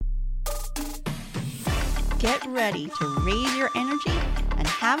Get ready to raise your energy and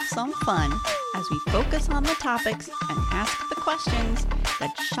have some fun as we focus on the topics and ask the questions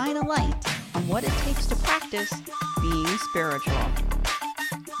that shine a light on what it takes to practice being spiritual.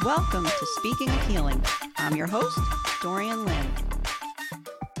 Welcome to Speaking of Healing. I'm your host, Dorian Lynn.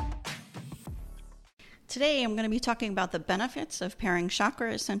 Today I'm going to be talking about the benefits of pairing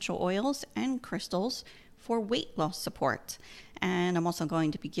chakra essential oils and crystals for weight loss support. And I'm also going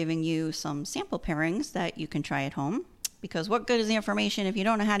to be giving you some sample pairings that you can try at home, because what good is the information if you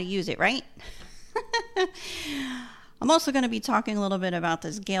don't know how to use it, right? I'm also going to be talking a little bit about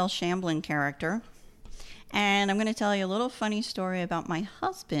this Gail Shamblin character. And I'm going to tell you a little funny story about my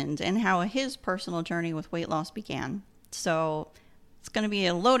husband and how his personal journey with weight loss began. So it's going to be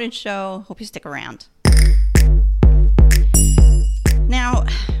a loaded show. Hope you stick around. Now,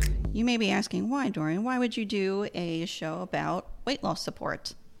 you may be asking, why, Dorian? Why would you do a show about weight loss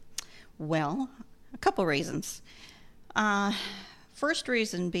support? Well, a couple reasons. First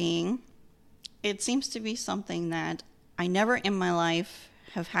reason being, it seems to be something that I never in my life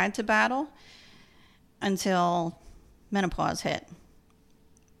have had to battle until menopause hit.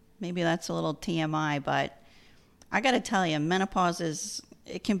 Maybe that's a little TMI, but I got to tell you, menopause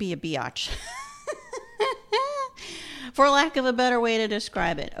it can be a biatch. For lack of a better way to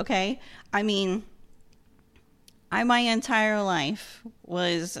describe it, okay? I mean, my entire life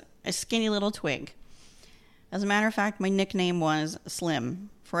was a skinny little twig. As a matter of fact, my nickname was Slim,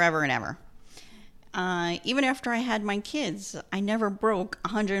 forever and ever. Even after I had my kids, I never broke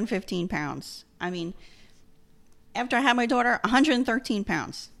 115 pounds. I mean, after I had my daughter, 113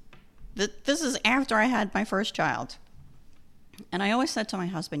 pounds. This is after I had my first child. And I always said to my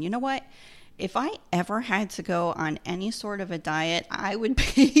husband, you know what? If I ever had to go on any sort of a diet, I would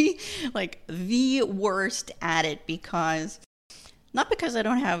be like the worst at it, not because I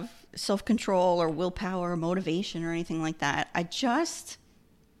don't have self-control or willpower or motivation or anything like that.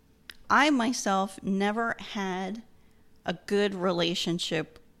 I myself never had a good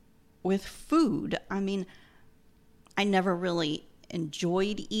relationship with food. I mean, I never really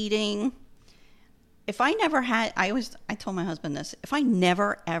enjoyed eating. If I never had, I told my husband this, if I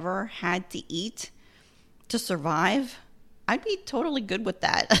never ever had to eat to survive, I'd be totally good with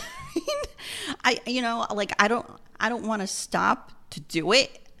that. I don't want to stop to do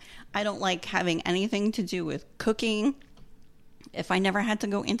it. I don't like having anything to do with cooking. If I never had to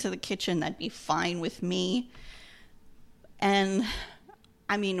go into the kitchen, that'd be fine with me. And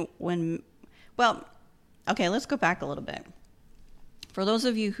I mean, okay, let's go back a little bit. For those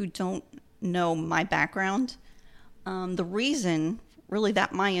of you who don't know my background, the reason really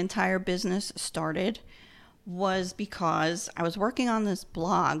that my entire business started was because I was working on this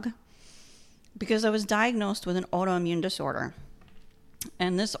blog because I was diagnosed with an autoimmune disorder.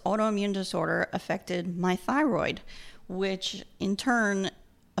 And this autoimmune disorder affected my thyroid, which in turn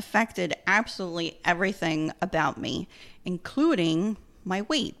affected absolutely everything about me, including my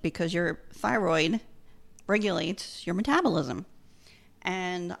weight, because your thyroid regulates your metabolism.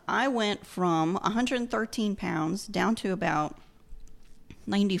 And I went from 113 pounds down to about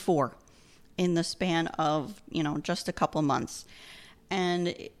 94 in the span of, just a couple months.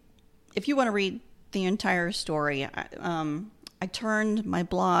 And if you want to read the entire story, I turned my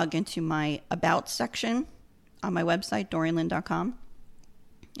blog into my About section on my website, dorianlynn.com,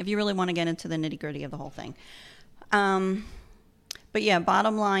 if you really want to get into the nitty-gritty of the whole thing. But yeah,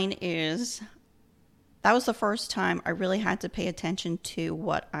 bottom line is, that was the first time I really had to pay attention to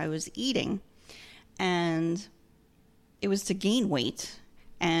what I was eating. And it was to gain weight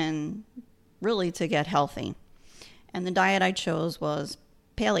and really to get healthy. And the diet I chose was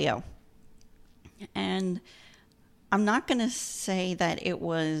paleo. And I'm not going to say that it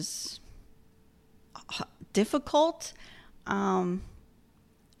was difficult. It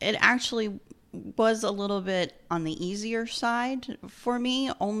actually was a little bit on the easier side for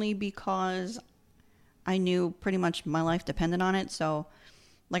me, only because I knew pretty much my life depended on it. So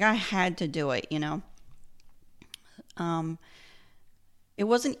I had to do it, It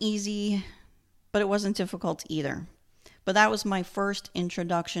wasn't easy, but it wasn't difficult either. But that was my first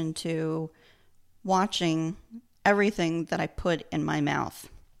introduction to watching everything that I put in my mouth.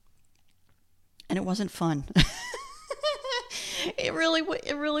 And it wasn't fun. It really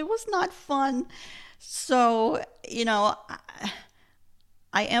was not fun. So,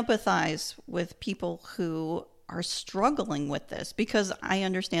 I empathize with people who are struggling with this, because I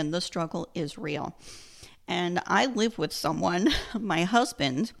understand the struggle is real. And I live with someone, my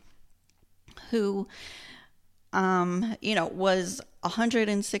husband, who, was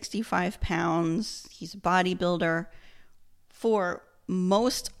 165 pounds. He's a bodybuilder. For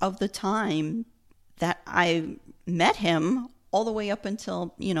most of the time that I met him all the way up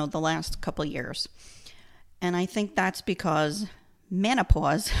until, the last couple of years. And I think that's because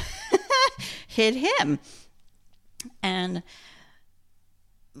menopause hit him. And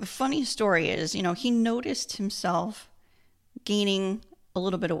the funny story is, he noticed himself gaining a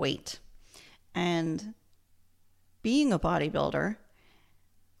little bit of weight. And being a bodybuilder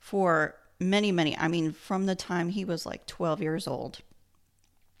for many, from the time he was like 12 years old,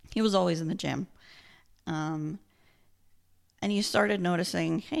 he was always in the gym. And he started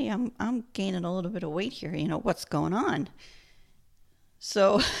noticing, hey, I'm gaining a little bit of weight here. What's going on?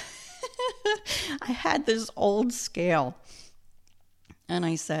 So I had this old scale. And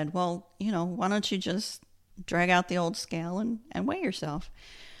I said, well, why don't you just drag out the old scale and weigh yourself?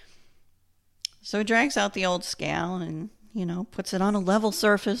 So he drags out the old scale and, puts it on a level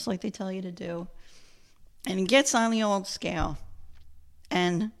surface like they tell you to do. And he gets on the old scale.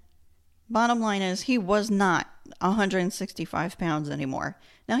 And bottom line is, he was not 165 pounds anymore.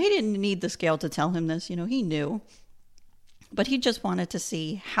 Now, he didn't need the scale to tell him this. He knew. But he just wanted to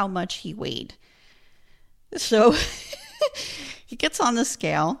see how much he weighed. So he gets on the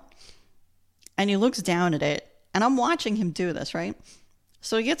scale and he looks down at it. And I'm watching him do this, right?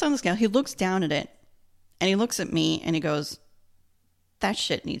 So he gets on the scale, he looks down at it, and he looks at me and he goes, that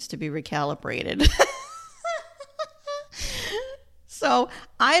shit needs to be recalibrated. So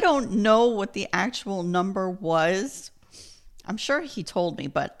I don't know what the actual number was. I'm sure he told me,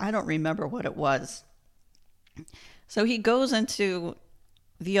 but I don't remember what it was. So he goes into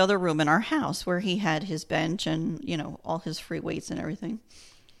the other room in our house where he had his bench and, all his free weights and everything.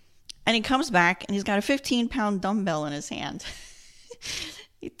 And he comes back and he's got a 15-pound dumbbell in his hand.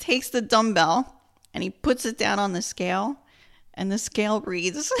 He takes the dumbbell and he puts it down on the scale, and the scale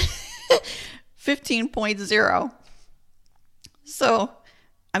reads 15.0. So,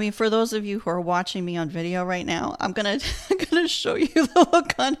 for those of you who are watching me on video right now, I'm gonna show you the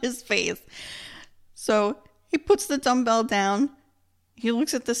look on his face. So he puts the dumbbell down, he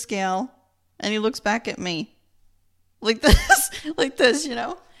looks at the scale, and he looks back at me like this,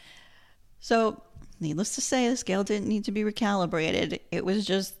 So, needless to say, the scale didn't need to be recalibrated. It was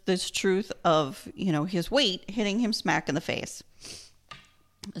just this truth of, his weight hitting him smack in the face.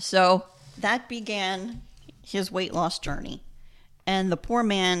 So that began his weight loss journey. And the poor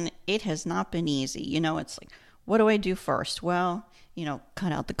man, it has not been easy. It's like, what do I do first? Well,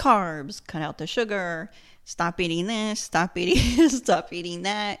 cut out the carbs, cut out the sugar, stop eating this, stop eating this, stop eating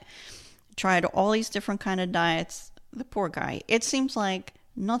that. Tried all these different kind of diets. The poor guy. It seems like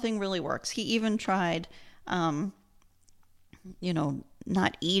nothing really works. He even tried, not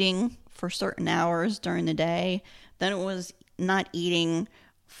eating for certain hours during the day. Then it was not eating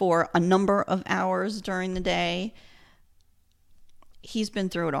for a number of hours during the day. He's been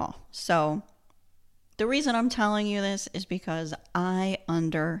through it all. So the reason I'm telling you this is because I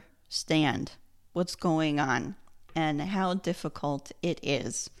understand what's going on and how difficult it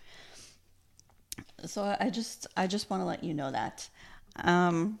is. So I just want to let you know that.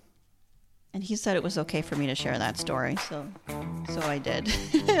 And he said it was okay for me to share that story, so I did.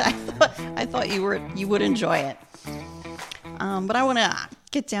 I thought you would enjoy it. But I want to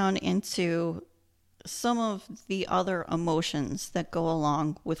get down into some of the other emotions that go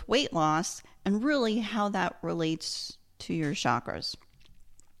along with weight loss and really how that relates to your chakras.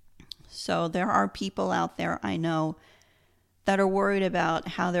 So there are people out there I know that are worried about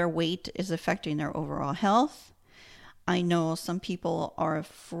how their weight is affecting their overall health. I know some people are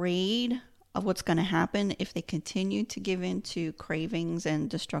afraid of what's going to happen if they continue to give in to cravings and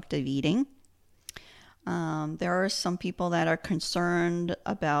destructive eating. There are some people that are concerned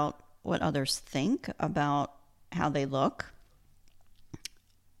about what others think about how they look.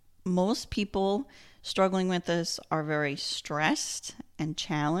 Most people struggling with this are very stressed and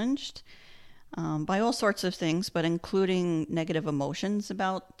challenged by all sorts of things, but including negative emotions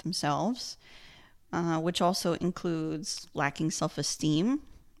about themselves, which also includes lacking self-esteem.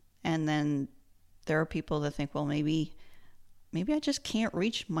 And then there are people that think, well, maybe I just can't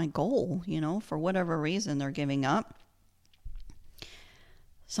reach my goal, for whatever reason they're giving up.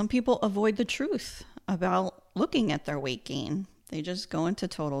 Some people avoid the truth about looking at their weight gain. They just go into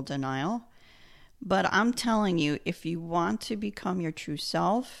total denial. But I'm telling you, if you want to become your true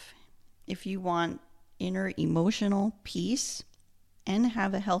self, if you want inner emotional peace and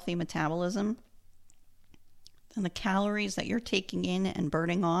have a healthy metabolism, then the calories that you're taking in and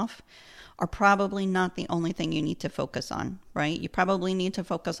burning off are probably not the only thing you need to focus on, right? You probably need to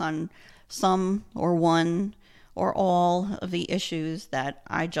focus on some or one or all of the issues that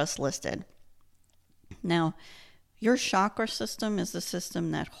I just listed. Now, Your chakra system is the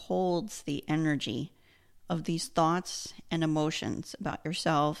system that holds the energy of these thoughts and emotions about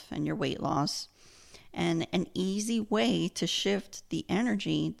yourself and your weight loss. And an easy way to shift the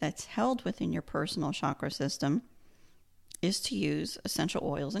energy that's held within your personal chakra system is to use essential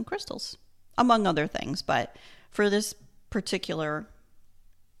oils and crystals, among other things. But for this particular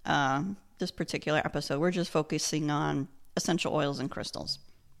episode, we're just focusing on essential oils and crystals.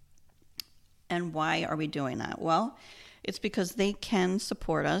 And why are we doing that? Well, it's because they can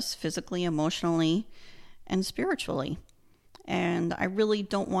support us physically, emotionally, and spiritually. And I really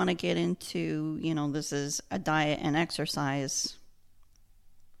don't want to get into, this is a diet and exercise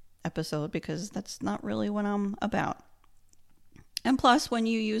episode, because that's not really what I'm about. And plus, when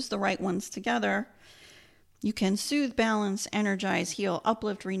you use the right ones together, you can soothe, balance, energize, heal,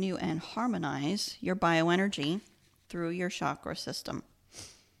 uplift, renew, and harmonize your bioenergy through your chakra system.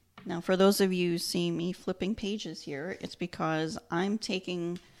 Now, for those of you who see me flipping pages here, it's because I'm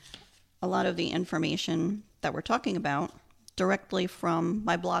taking a lot of the information that we're talking about directly from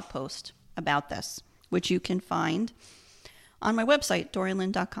my blog post about this, which you can find on my website,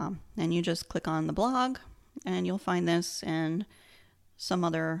 DorianLynn.com. And you just click on the blog and you'll find this and some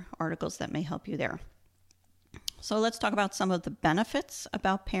other articles that may help you there. So let's talk about some of the benefits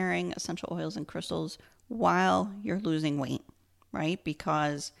about pairing essential oils and crystals while you're losing weight, right?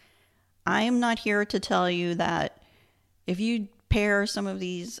 Because I am not here to tell you that if you pair some of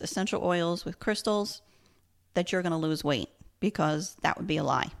these essential oils with crystals, that you're going to lose weight, because that would be a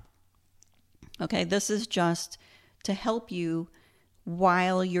lie. Okay, this is just to help you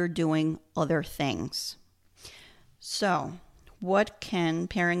while you're doing other things. So, what can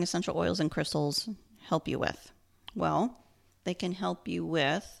pairing essential oils and crystals help you with? Well, they can help you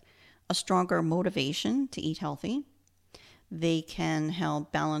with a stronger motivation to eat healthy. They can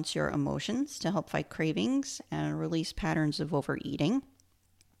help balance your emotions to help fight cravings and release patterns of overeating.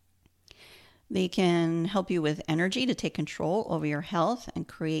 They can help you with energy to take control over your health and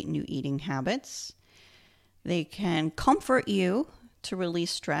create new eating habits. They can comfort you to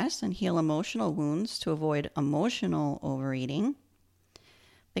release stress and heal emotional wounds to avoid emotional overeating.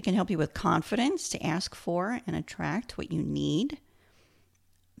 They can help you with confidence to ask for and attract what you need.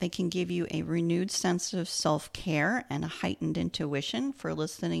 They can give you a renewed sense of self-care and a heightened intuition for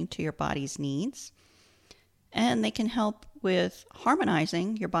listening to your body's needs. And they can help with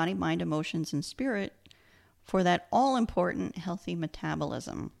harmonizing your body, mind, emotions, and spirit for that all-important healthy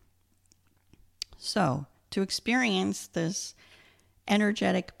metabolism. So, to experience this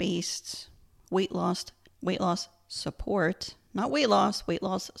energetic-based weight loss support, not weight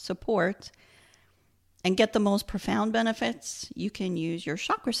loss support, and get the most profound benefits, you can use your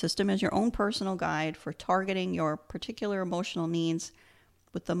chakra system as your own personal guide for targeting your particular emotional needs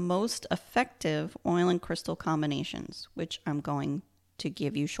with the most effective oil and crystal combinations, which I'm going to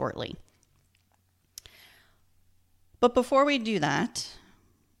give you shortly. But before we do that,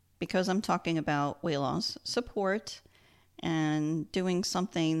 because I'm talking about weight loss support and doing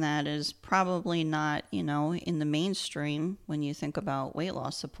something that is probably not, in the mainstream when you think about weight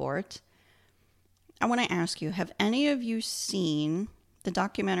loss support, I want to ask you, have any of you seen the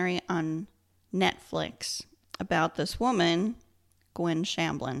documentary on Netflix about this woman, Gwen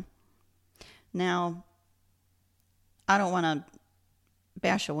Shamblin? Now, I don't want to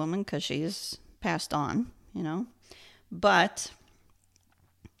bash a woman because she's passed on, but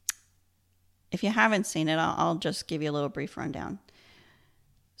if you haven't seen it, I'll just give you a little brief rundown.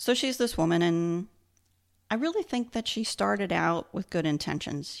 So she's this woman, and I really think that she started out with good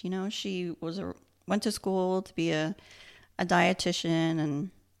intentions. She went to school to be a dietitian, and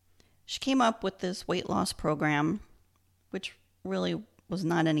she came up with this weight loss program, which really was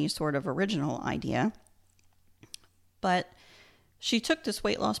not any sort of original idea. But she took this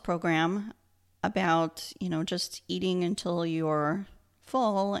weight loss program about, just eating until you're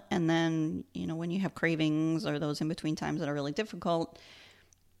full, and then, when you have cravings or those in-between times that are really difficult,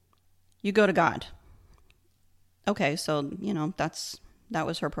 you go to God. Okay, so, that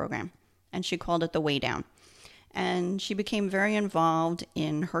was her program. And she called it the Way Down. And she became very involved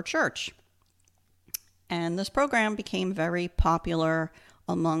in her church. And this program became very popular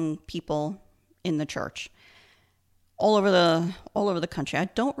among people in the church all over the country. I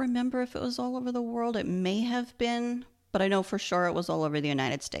don't remember if it was all over the world. It may have been, but I know for sure it was all over the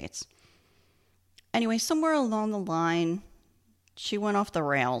United States. Anyway, somewhere along the line, she went off the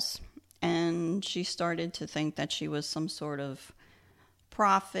rails, and she started to think that she was some sort of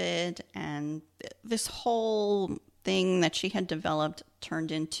prophet, and this whole thing that she had developed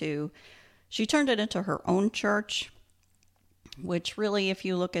turned it into her own church, which really, if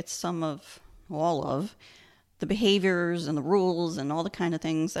you look at all of the behaviors and the rules and all the kind of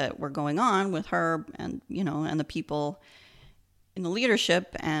things that were going on with her and, and the people in the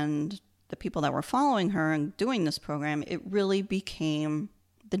leadership and the people that were following her and doing this program, it really became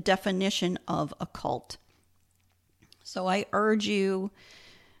the definition of a cult. So I urge you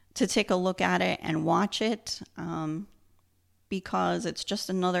to take a look at it and watch it, because it's just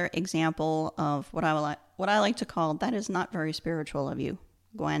another example of what I like to call, that is not very spiritual of you,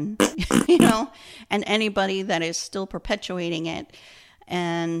 Gwen, and anybody that is still perpetuating it.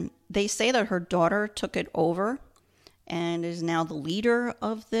 And they say that her daughter took it over and is now the leader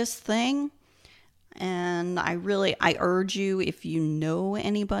of this thing. And I urge you, if you know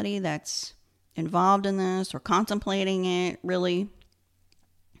anybody that's involved in this or contemplating it, really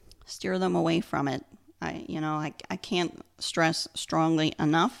steer them away from it. I can't stress strongly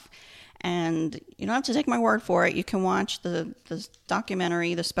enough. And you don't have to take my word for it. You can watch the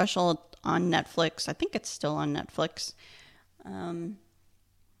documentary, the special on Netflix. I think it's still on Netflix. And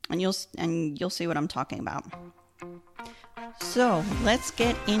you'll see what I'm talking about. So let's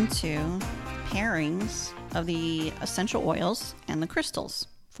get into pairings of the essential oils and the crystals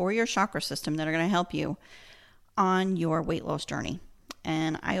for your chakra system that are going to help you on your weight loss journey.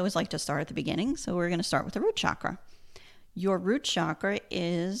 And I always like to start at the beginning. So we're going to start with the root chakra. Your root chakra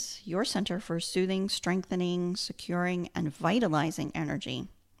is your center for soothing, strengthening, securing, and vitalizing energy.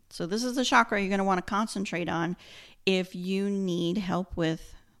 So this is the chakra you're going to want to concentrate on if you need help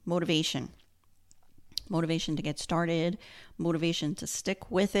with motivation. Motivation to get started, motivation to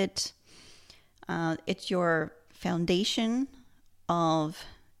stick with it. It's your foundation of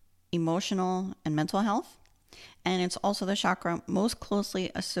emotional and mental health. And it's also the chakra most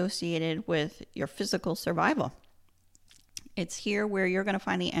closely associated with your physical survival. It's here where you're going to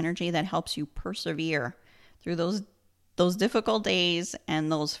find the energy that helps you persevere through those difficult days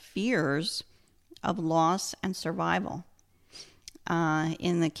and those fears of loss and survival.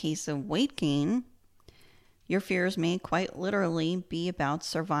 In the case of weight gain, your fears may quite literally be about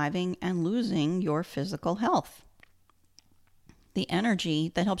surviving and losing your physical health. The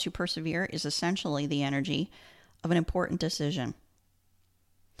energy that helps you persevere is essentially the energy of an important decision.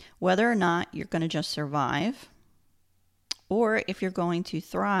 Whether or not you're going to just survive, or if you're going to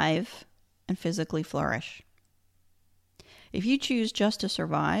thrive and physically flourish. If you choose just to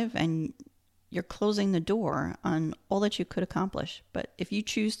survive, and you're closing the door on all that you could accomplish, but if you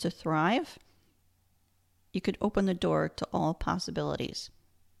choose to thrive, you could open the door to all possibilities.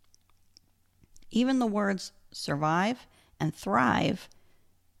 Even the words survive and thrive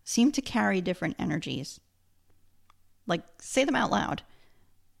seem to carry different energies. Like, say them out loud.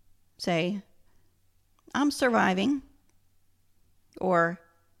 Say, I'm surviving. Or,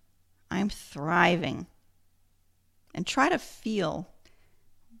 I'm thriving. And try to feel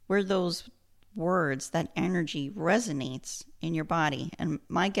where those words, that energy resonates in your body. And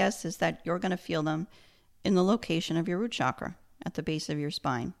my guess is that you're going to feel them in the location of your root chakra at the base of your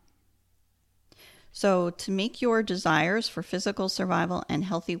spine. So to make your desires for physical survival and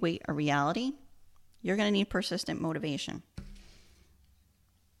healthy weight a reality, you're going to need persistent motivation,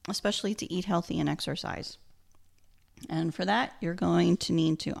 especially to eat healthy and exercise. And for that, you're going to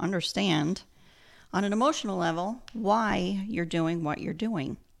need to understand on an emotional level why you're doing what you're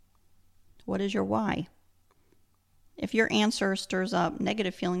doing. What is your why? If your answer stirs up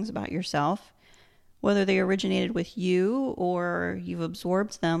negative feelings about yourself, whether they originated with you or you've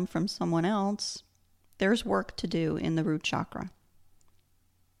absorbed them from someone else, there's work to do in the root chakra.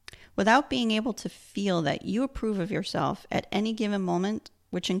 Without being able to feel that you approve of yourself at any given moment,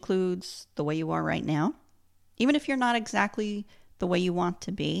 which includes the way you are right now, even if you're not exactly the way you want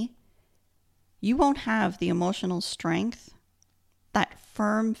to be, you won't have the emotional strength, that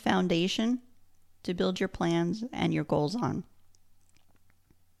firm foundation to build your plans and your goals on.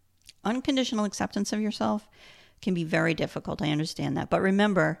 Unconditional acceptance of yourself can be very difficult. I understand that. But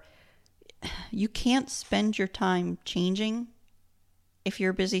remember, you can't spend your time changing if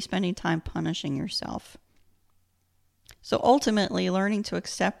you're busy spending time punishing yourself. So ultimately, learning to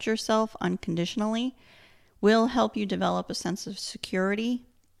accept yourself unconditionally will help you develop a sense of security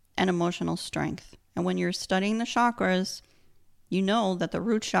and emotional strength. And when you're studying the chakras, you know that the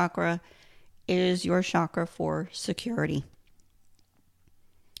root chakra is your chakra for security.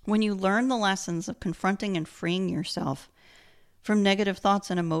 When you learn the lessons of confronting and freeing yourself from negative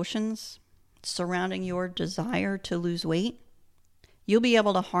thoughts and emotions surrounding your desire to lose weight, you'll be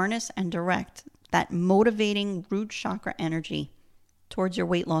able to harness and direct that motivating root chakra energy towards your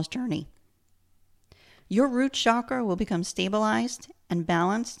weight loss journey. Your root chakra will become stabilized and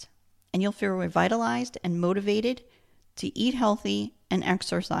balanced, and you'll feel revitalized and motivated to eat healthy and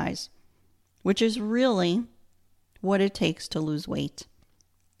exercise, which is really what it takes to lose weight.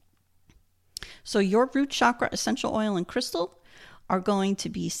 So your root chakra essential oil and crystal are going to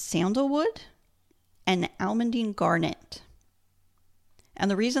be sandalwood and almandine garnet. And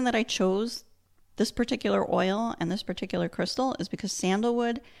the reason that I chose this particular oil and this particular crystal is because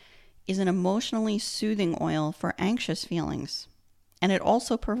sandalwood is an emotionally soothing oil for anxious feelings. And it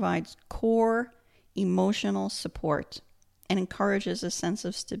also provides core emotional support and encourages a sense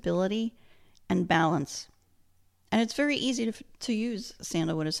of stability and balance. And it's very easy to use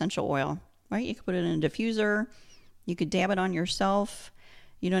sandalwood essential oil, right? You could put it in a diffuser. You could dab it on yourself.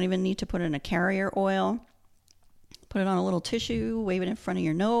 You don't even need to put it in a carrier oil. Put it on a little tissue, wave it in front of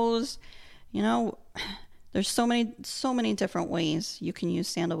your nose. You know, there's so many different ways you can use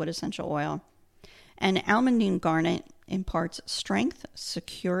sandalwood essential oil. And almandine garnet imparts strength,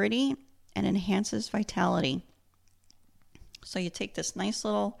 security, and enhances vitality. So you take this nice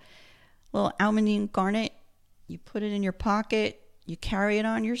little almandine garnet, you put it in your pocket, you carry it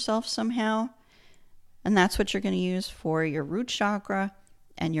on yourself somehow, and that's what you're going to use for your root chakra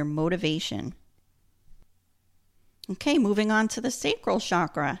and your motivation. Okay, moving on to the sacral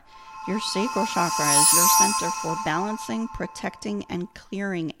chakra. Your sacral chakra is your center for balancing, protecting, and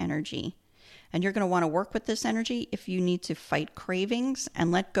clearing energy. And you're going to want to work with this energy if you need to fight cravings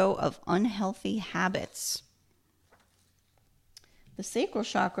and let go of unhealthy habits. The sacral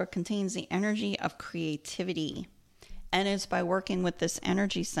chakra contains the energy of creativity. And it's by working with this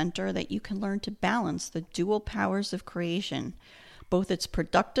energy center that you can learn to balance the dual powers of creation, both its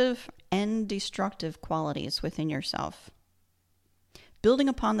productive and destructive qualities within yourself. Building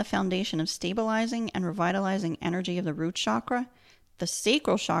upon the foundation of stabilizing and revitalizing energy of the root chakra, the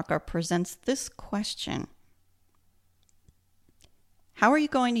sacral chakra presents this question. How are you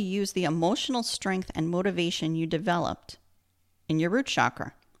going to use the emotional strength and motivation you developed in your root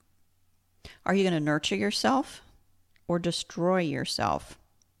chakra? Are you going to nurture yourself or destroy yourself?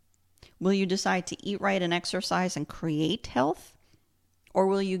 Will you decide to eat right and exercise and create health? Or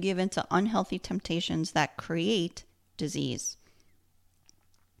will you give in to unhealthy temptations that create disease?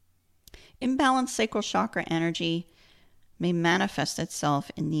 Imbalanced sacral chakra energy may manifest itself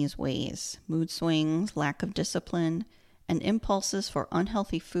in these ways: mood swings, lack of discipline, and impulses for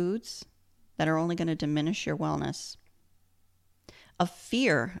unhealthy foods that are only going to diminish your wellness. A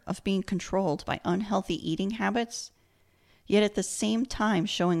fear of being controlled by unhealthy eating habits, yet at the same time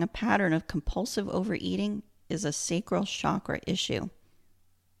showing a pattern of compulsive overeating, is a sacral chakra issue.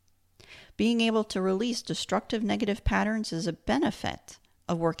 Being able to release destructive negative patterns is a benefit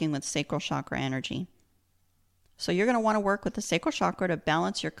of working with sacral chakra energy. So you're going to want to work with the sacral chakra to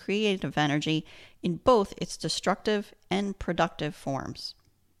balance your creative energy in both its destructive and productive forms.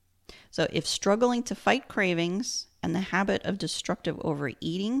 So if struggling to fight cravings and the habit of destructive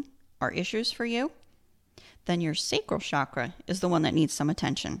overeating are issues for you, then your sacral chakra is the one that needs some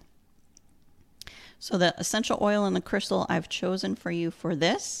attention. So the essential oil and the crystal I've chosen for you for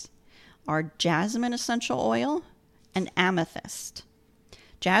this are jasmine essential oil and amethyst.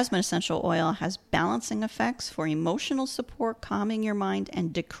 Jasmine essential oil has balancing effects for emotional support, calming your mind,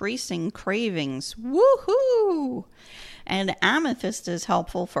 and decreasing cravings. Woohoo! And amethyst is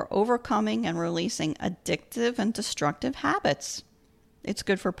helpful for overcoming and releasing addictive and destructive habits. It's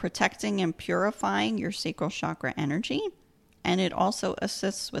good for protecting and purifying your sacral chakra energy, and it also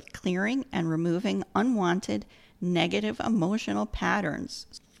assists with clearing and removing unwanted negative emotional patterns.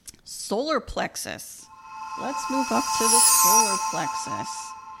 Solar plexus. Let's move up to the solar plexus.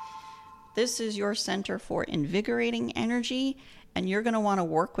 This is your center for invigorating energy, and you're going to want to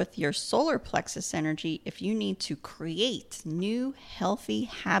work with your solar plexus energy if you need to create new healthy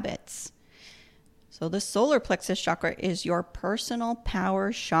habits. So the solar plexus chakra is your personal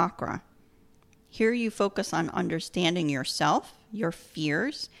power chakra. Here you focus on understanding yourself, your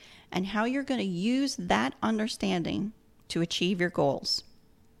fears, and how you're going to use that understanding to achieve your goals.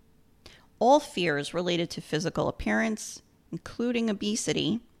 All fears related to physical appearance, including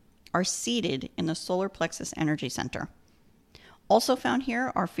obesity, are seated in the solar plexus energy center. Also found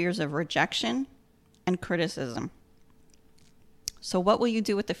here are fears of rejection and criticism. So what will you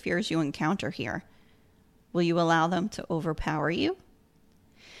do with the fears you encounter here? Will you allow them to overpower you?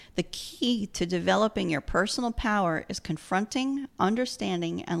 The key to developing your personal power is confronting,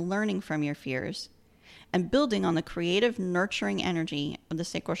 understanding, and learning from your fears, and building on the creative, nurturing energy of the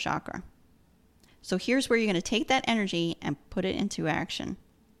sacral chakra. So here's where you're going to take that energy and put it into action.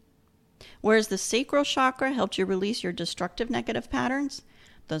 Whereas the sacral chakra helped you release your destructive negative patterns,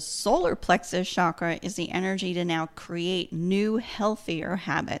 the solar plexus chakra is the energy to now create new, healthier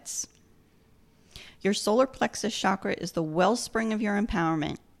habits. Your solar plexus chakra is the wellspring of your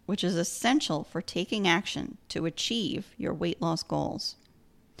empowerment. which is essential for taking action to achieve your weight loss goals.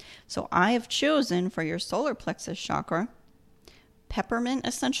 So I have chosen for your solar plexus chakra peppermint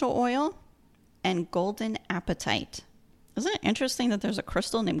essential oil and golden apatite. Isn't it interesting that there's a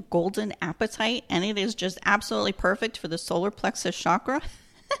crystal named golden apatite and it is just absolutely perfect for the solar plexus chakra?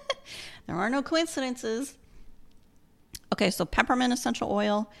 There are no coincidences. Okay, so peppermint essential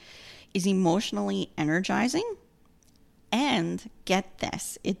oil is emotionally energizing. And get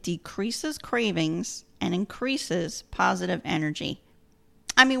this, it decreases cravings and increases positive energy.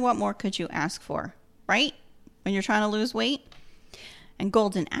 I mean, what more could you ask for, right? When you're trying to lose weight? And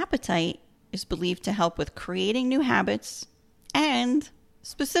golden apatite is believed to help with creating new habits and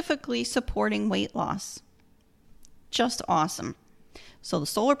specifically supporting weight loss. Just awesome. So the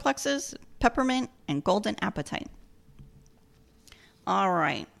solar plexus, peppermint, and golden apatite. All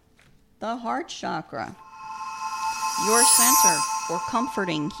right, the heart chakra. Your center for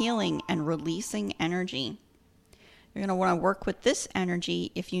comforting, healing, and releasing energy. You're going to want to work with this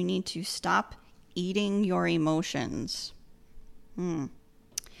energy if you need to stop eating your emotions. The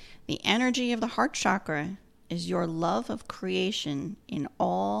energy of the heart chakra is your love of creation in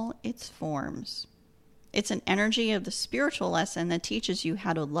all its forms. It's an energy of the spiritual lesson that teaches you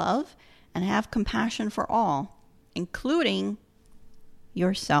how to love and have compassion for all, including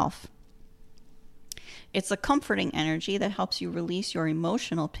yourself. It's a comforting energy that helps you release your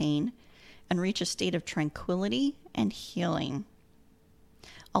emotional pain and reach a state of tranquility and healing.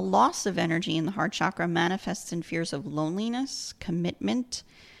 A loss of energy in the heart chakra manifests in fears of loneliness, commitment,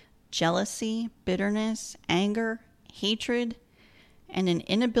 jealousy, bitterness, anger, hatred, and an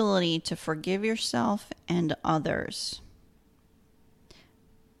inability to forgive yourself and others.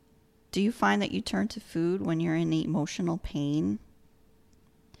 Do you find that you turn to food when you're in emotional pain?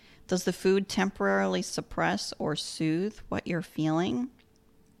 Does the food temporarily suppress or soothe what you're feeling?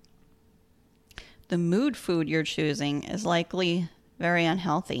 The mood food you're choosing is likely very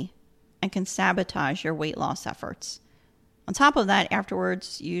unhealthy and can sabotage your weight loss efforts. On top of that,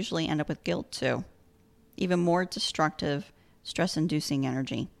 afterwards, you usually end up with guilt too. Even more destructive, stress-inducing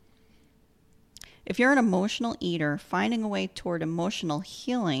energy. If you're an emotional eater, finding a way toward emotional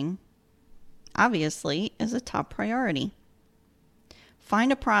healing, obviously, is a top priority.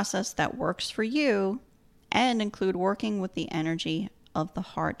 Find a process that works for you and include working with the energy of the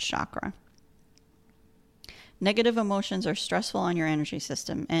heart chakra. Negative emotions are stressful on your energy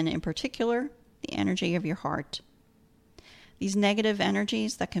system, and in particular, the energy of your heart. These negative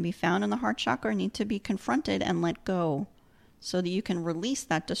energies that can be found in the heart chakra need to be confronted and let go so that you can release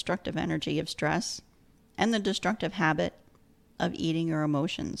that destructive energy of stress and the destructive habit of eating your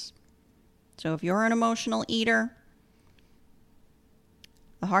emotions. So if you're an emotional eater,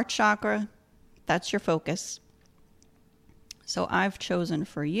 the heart chakra, that's your focus. So I've chosen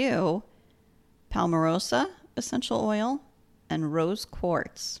for you Palmarosa essential oil and rose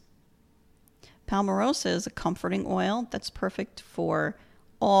quartz. Palmarosa is a comforting oil that's perfect for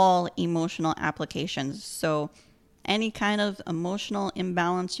all emotional applications. So any kind of emotional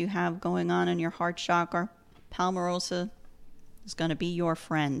imbalance you have going on in your heart chakra, Palmarosa is going to be your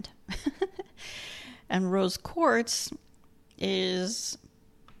friend. And rose quartz is,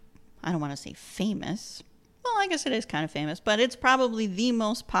 I don't want to say famous. Well, I guess it is kind of famous, but it's probably the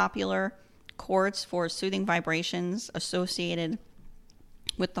most popular quartz for soothing vibrations associated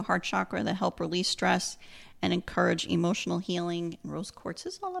with the heart chakra that help release stress and encourage emotional healing. Rose quartz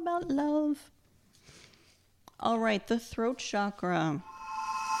is all about love. All right, the throat chakra.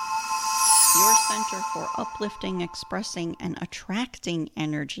 Your center for uplifting, expressing, and attracting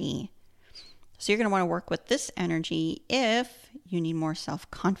energy. So you're going to want to work with this energy if you need more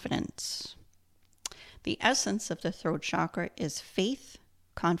self-confidence. The essence of the throat chakra is faith,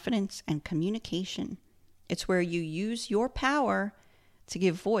 confidence, and communication. It's where you use your power to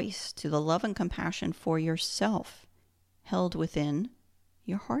give voice to the love and compassion for yourself held within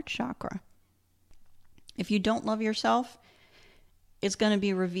your heart chakra. If you don't love yourself, it's going to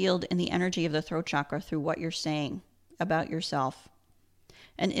be revealed in the energy of the throat chakra through what you're saying about yourself.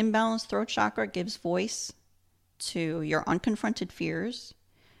 An imbalanced throat chakra gives voice to your unconfronted fears,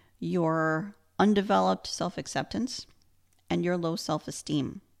 your undeveloped self-acceptance, and your low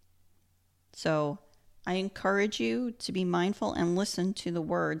self-esteem. So I encourage you to be mindful and listen to the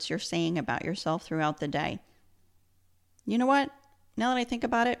words you're saying about yourself throughout the day. You know what? Now that I think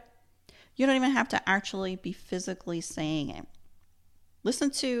about it, you don't even have to actually be physically saying it. Listen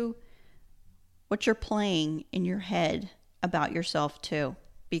to what you're playing in your head about yourself too,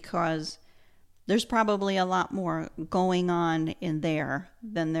 because there's probably a lot more going on in there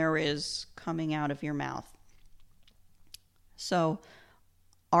than there is coming out of your mouth. So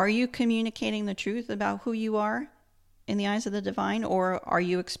Are you communicating the truth about who you are in the eyes of the divine, or are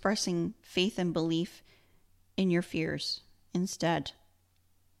you expressing faith and belief in your fears instead?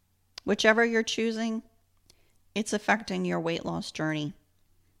 Whichever you're choosing, it's affecting your weight loss journey,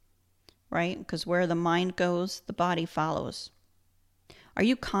 right? Because where the mind goes, the body follows. Are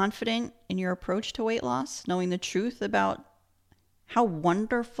you confident in your approach to weight loss, knowing the truth about how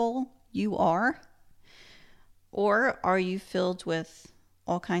wonderful you are? Or are you filled with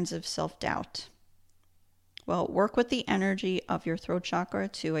all kinds of self-doubt? Well, work with the energy of your throat chakra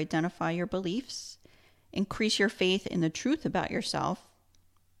to identify your beliefs, increase your faith in the truth about yourself,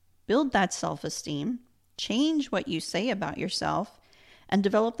 build that self-esteem, change what you say about yourself, and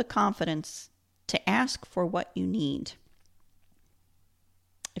develop the confidence to ask for what you need.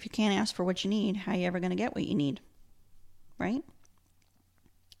 If you can't ask for what you need, how are you ever going to get what you need? Right?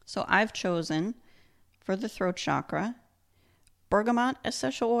 So I've chosen for the throat chakra bergamot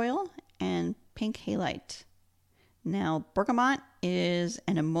essential oil and pink halite. Now, bergamot is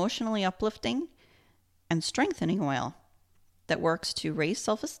an emotionally uplifting and strengthening oil that works to raise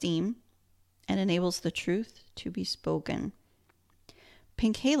self-esteem and enables the truth to be spoken.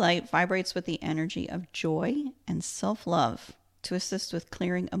 Pink halite vibrates with the energy of joy and self-love to assist with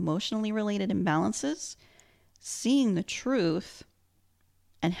clearing emotionally related imbalances, seeing the truth,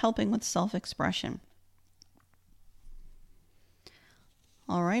 and helping with self-expression.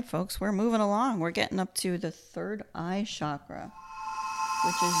 All right, folks, we're moving along. We're getting up to the third eye chakra,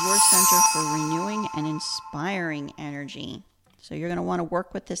 which is your center for renewing and inspiring energy. So you're going to want to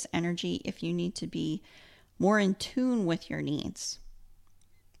work with this energy if you need to be more in tune with your needs.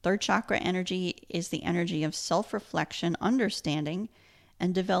 Third chakra energy is the energy of self-reflection, understanding,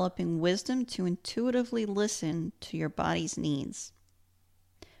 and developing wisdom to intuitively listen to your body's needs.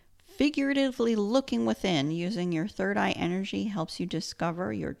 Figuratively looking within using your third eye energy helps you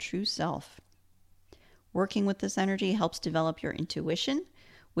discover your true self. Working with this energy helps develop your intuition,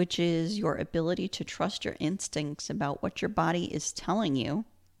 which is your ability to trust your instincts about what your body is telling you,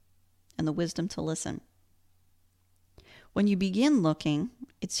 and the wisdom to listen. When you begin looking,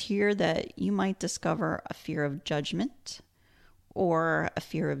 it's here that you might discover a fear of judgment or a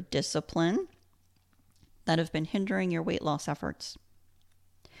fear of discipline that have been hindering your weight loss efforts.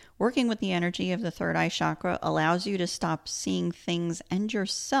 Working with the energy of the third eye chakra allows you to stop seeing things and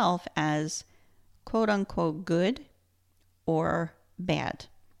yourself as quote unquote good or bad.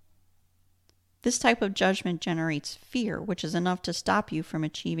 This type of judgment generates fear, which is enough to stop you from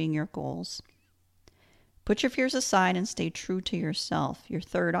achieving your goals. Put your fears aside and stay true to yourself. Your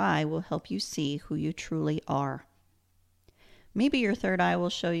third eye will help you see who you truly are. Maybe your third eye will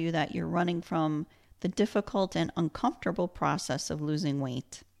show you that you're running from the difficult and uncomfortable process of losing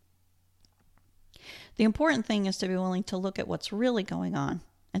weight. The important thing is to be willing to look at what's really going on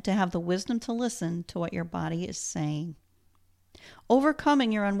and to have the wisdom to listen to what your body is saying.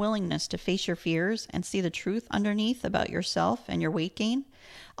 Overcoming your unwillingness to face your fears and see the truth underneath about yourself and your weight gain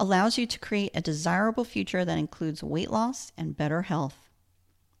allows you to create a desirable future that includes weight loss and better health.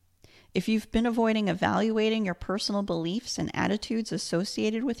 If you've been avoiding evaluating your personal beliefs and attitudes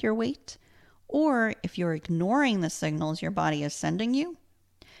associated with your weight, or if you're ignoring the signals your body is sending you,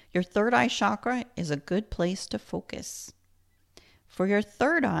 your third eye chakra is a good place to focus. For your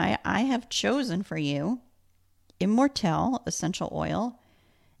third eye, I have chosen for you Immortelle essential oil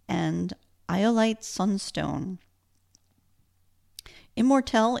and Iolite sunstone.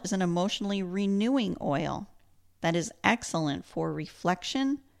 Immortelle is an emotionally renewing oil that is excellent for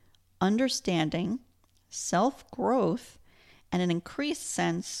reflection, understanding, self-growth, and an increased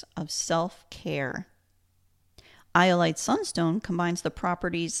sense of self-care. Iolite sunstone combines the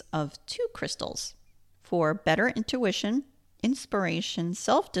properties of two crystals for better intuition, inspiration,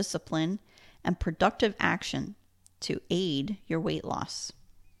 self-discipline, and productive action to aid your weight loss.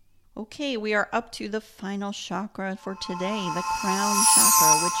 Okay, we are up to the final chakra for today, the crown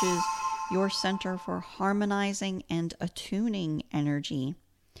chakra, which is your center for harmonizing and attuning energy.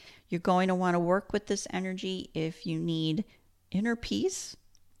 You're going to want to work with this energy if you need inner peace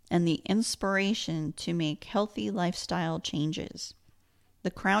and the inspiration to make healthy lifestyle changes. The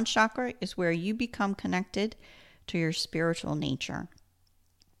crown chakra is where you become connected to your spiritual nature.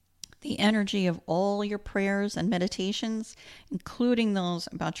 The energy of all your prayers and meditations, including those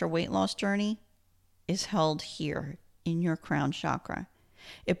about your weight loss journey, is held here in your crown chakra.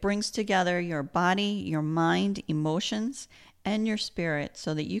 It brings together your body, your mind, emotions, and your spirit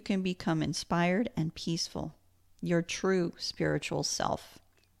so that you can become inspired and peaceful, your true spiritual self.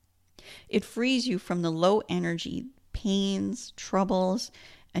 It frees you from the low energy pains, troubles,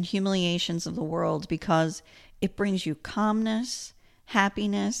 and humiliations of the world because it brings you calmness,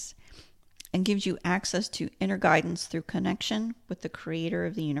 happiness, and gives you access to inner guidance through connection with the creator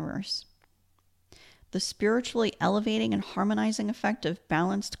of the universe. The spiritually elevating and harmonizing effect of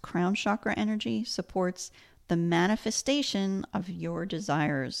balanced crown chakra energy supports the manifestation of your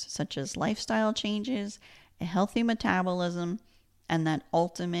desires, such as lifestyle changes, a healthy metabolism, and that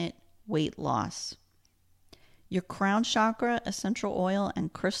ultimate weight loss. Your crown chakra essential oil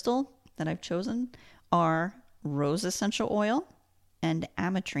and crystal that I've chosen are rose essential oil and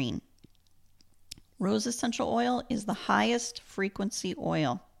ametrine. Rose essential oil is the highest frequency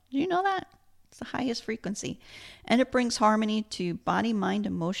oil. Do you know that? It's the highest frequency. And it brings harmony to body, mind,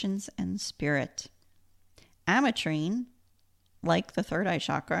 emotions, and spirit. Ametrine, like the third eye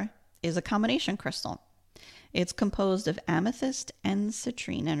chakra, is a combination crystal. It's composed of amethyst and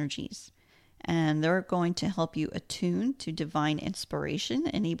citrine energies. And they're going to help you attune to divine inspiration,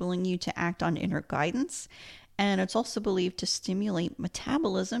 enabling you to act on inner guidance. And it's also believed to stimulate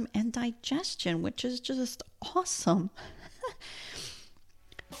metabolism and digestion, which is just awesome.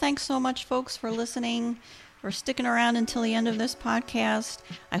 Thanks so much, folks, for listening, for sticking around until the end of this podcast.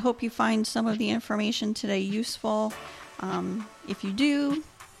 I hope you find some of the information today useful. If you do,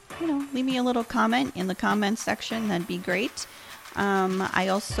 leave me a little comment in the comments section. That'd be great. I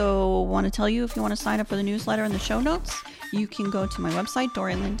also want to tell you, if you want to sign up for the newsletter in the show notes, you can go to my website,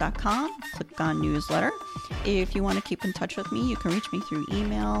 DorianLynn.com, click on newsletter. If you want to keep in touch with me, you can reach me through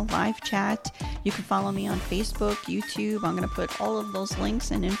email, live chat. You can follow me on Facebook, YouTube. I'm going to put all of those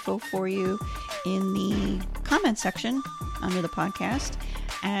links and info for you in the comment section under the podcast.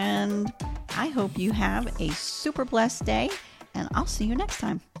 And I hope you have a super blessed day, and I'll see you next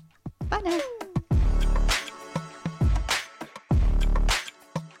time. Bye now.